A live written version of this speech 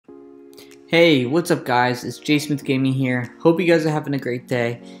Hey, what's up guys? It's Jsmith Gaming here. Hope you guys are having a great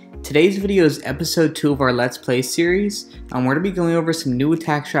day. Today's video is episode 2 of our Let's Play series. We're going to be going over some new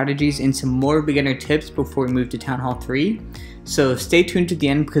attack strategies and some more beginner tips before we move to Town Hall 3. So stay tuned to the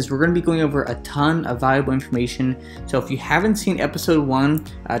end because we're going to be going over a ton of valuable information. So if you haven't seen episode 1,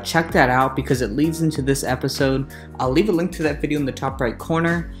 check that out because it leads into this episode. I'll leave a link to that video in the top right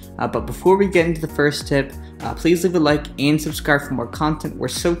corner. But before we get into the first tip, please leave a like and subscribe for more content. We're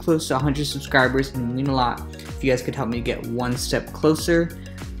so close to 100 subscribers and it would mean a lot if you guys could help me get one step closer.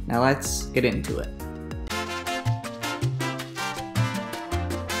 Now let's get into it.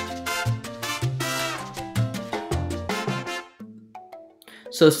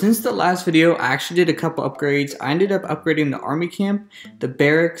 So since the last video, I actually did a couple upgrades. I ended up upgrading the army camp, the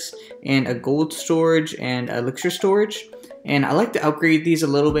barracks, and a gold storage and elixir storage. And I like to upgrade these a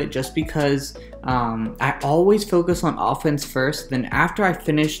little bit just because I always focus on offense first. Then after I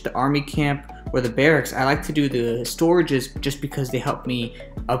finish the army camp or the barracks, I like to do the storages just because they help me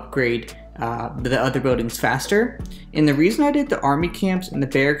upgrade the other buildings faster. And the reason I did the army camps and the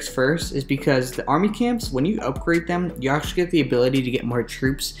barracks first is because the army camps, when you upgrade them, you actually get the ability to get more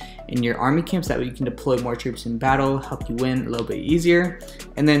troops in your army camps. That way you can deploy more troops in battle, help you win a little bit easier.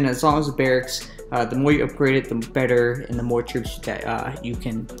 And then as long as the barracks, the more you upgrade it, the better and the more troops that you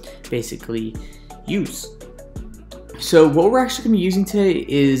can basically use. So what we're actually going to be using today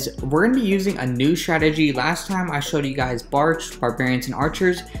is we're going to be using a new strategy. Last time I showed you guys barbarians, and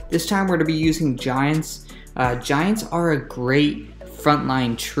archers. This time we're going to be using giants. Giants are a great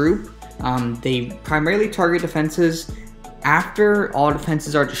frontline troop. They primarily target defenses. After all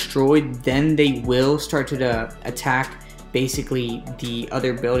defenses are destroyed, then they will start to attack basically the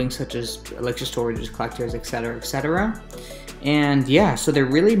other buildings such as elixir storages, collectors, etc, etc. And yeah, so they're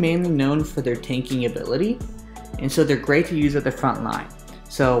really mainly known for their tanking ability. And so they're great to use at the front line.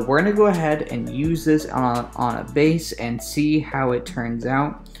 So we're going to go ahead and use this on a base and see how it turns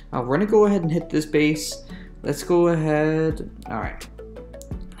out. We're going to go ahead and hit this base. Let's go ahead. Alright.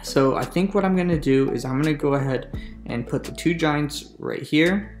 So I think what I'm going to do is I'm going to go ahead and put the 2 giants right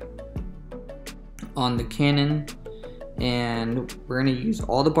here on the cannon. And we're going to use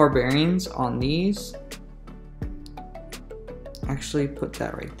all the barbarians on these. Actually put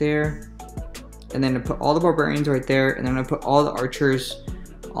that right there. And then to put all the barbarians right there, and then I'm gonna put all the archers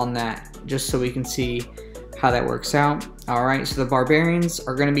on that, just so we can see how that works out. All right, so the barbarians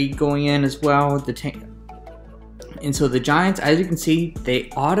are gonna be going in as well with the tank. And so the giants, as you can see,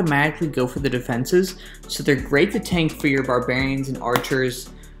 they automatically go for the defenses. So they're great to tank for your barbarians and archers,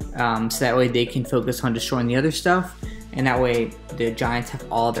 so that way they can focus on destroying the other stuff. And that way the giants have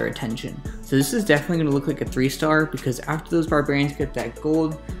all their attention. So this is definitely gonna look like a 3-star because after those barbarians get that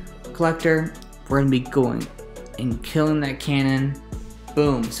gold collector, we're going to be going and killing that cannon.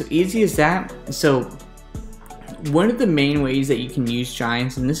 Boom. So easy as that. So one of the main ways that you can use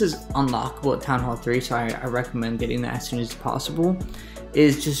giants, and this is unlockable at Town Hall 3, so I recommend getting that as soon as possible,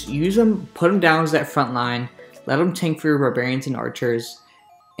 is just use them, put them down as that front line, let them tank for your barbarians and archers,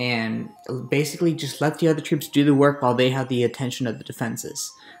 and basically just let the other troops do the work while they have the attention of the defenses.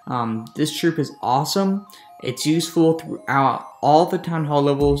 This troop is awesome. It's useful throughout all the Town Hall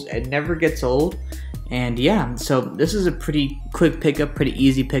levels. It never gets old. And yeah, so this is a pretty quick pickup, pretty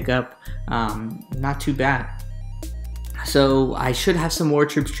easy pickup. Not too bad. So I should have some more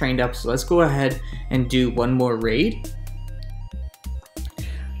troops trained up. So let's go ahead and do one more raid.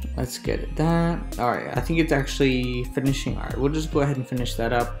 Let's get that. Alright, I think it's actually finishing. Alright, we'll just go ahead and finish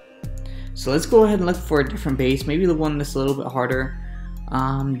that up. So let's go ahead and look for a different base. Maybe the one that's a little bit harder.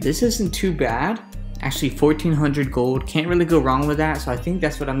 This isn't too bad. Actually 1400 gold, can't really go wrong with that, so I think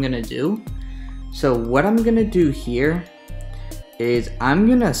that's what I'm gonna do. So what I'm gonna do here is I'm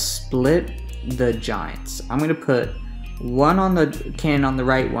gonna split the giants. I'm gonna put one on the cannon on the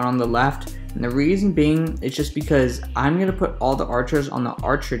right, one on the left, and the reason being is just because I'm gonna put all the archers on the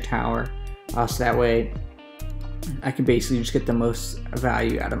archer tower, so that way I can basically just get the most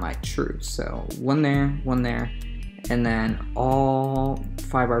value out of my troops. So one there, and then all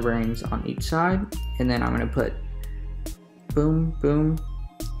 5 barbarians on each side, and then I'm gonna put boom, boom,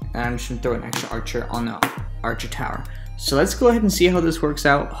 and I'm just gonna throw an extra archer on the archer tower. So let's go ahead and see how this works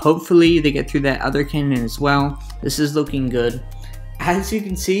out. Hopefully they get through that other cannon as well. This is looking good. As you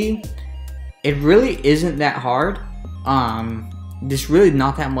can see, it really isn't that hard. There's really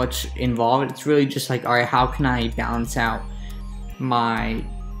not that much involved. It's really just like, all right, how can I balance out my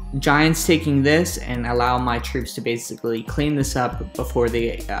giants taking this and allow my troops to basically clean this up before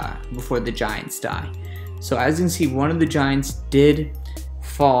the giants die. So as you can see, one of the giants did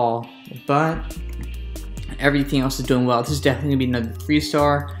fall, but everything else is doing well. This is definitely gonna be another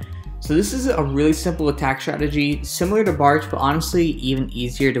 3-star. So this is a really simple attack strategy, similar to Barch, but honestly even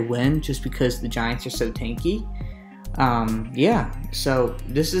easier to win just because the Giants are so tanky. Yeah, so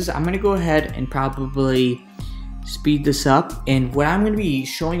I'm going to go ahead and probably speed this up, and what I'm going to be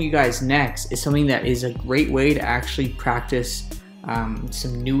showing you guys next is something that is a great way to actually practice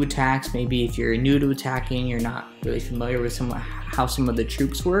some new attacks. Maybe if you're new to attacking, you're not really familiar with how some of the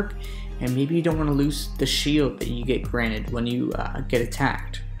troops work, and maybe you don't want to lose the shield that you get granted when you get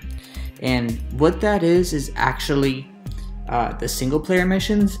attacked. And what that is actually the single player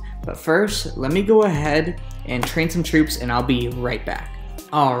missions. But first, let me go ahead and train some troops, and I'll be right back.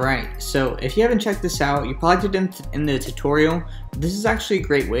 Alright, so if you haven't checked this out, you probably did in the tutorial. This is actually a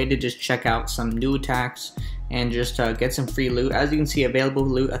great way to just check out some new attacks and just get some free loot. As you can see, available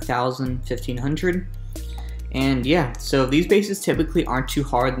loot 1,000, 1,500. And yeah, so these bases typically aren't too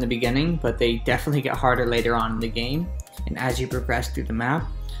hard in the beginning, but they definitely get harder later on in the game and as you progress through the map.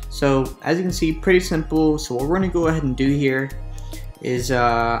 So as you can see, pretty simple. So what we're going to go ahead and do here is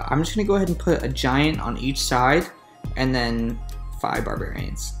I'm just going to go ahead and put a giant on each side and then 5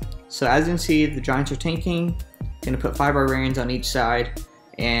 barbarians. So as you can see, the Giants are tanking. Going to put 5 barbarians on each side,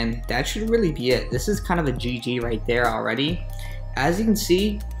 and that should really be it. This is kind of a GG right there already. As you can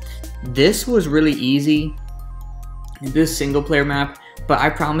see, this was really easy, this single player map, but I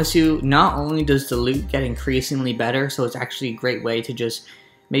promise you, not only does the loot get increasingly better, so it's actually a great way to just,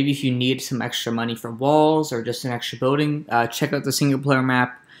 maybe if you need some extra money for walls or just an extra building, check out the single player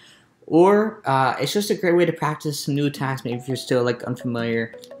map. Or it's just a great way to practice some new attacks, maybe if you're still like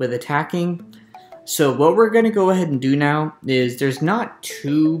unfamiliar with attacking. So what we're going to go ahead and do now is, there's not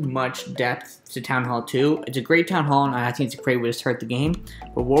too much depth to Town Hall 2. It's a great Town Hall, and I think it's a great way to start the game.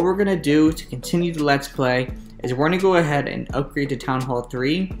 But what we're going to do to continue the Let's Play is we're going to go ahead and upgrade to Town Hall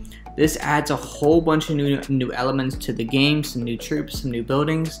 3. This adds a whole bunch of new elements to the game, some new troops, some new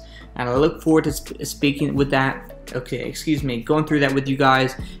buildings, and I look forward to speaking with that. Going through that with you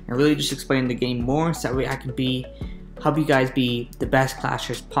guys and really just explaining the game more, so that way I can help you guys be the best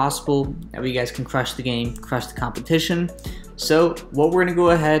clashers possible. That way you guys can crush the game, crush the competition. So what we're gonna go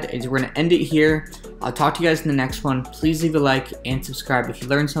ahead is we're gonna end it here. I'll talk to you guys in the next one. Please leave a like and subscribe if you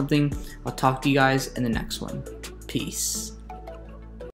learned something. I'll talk to you guys in the next one. Peace.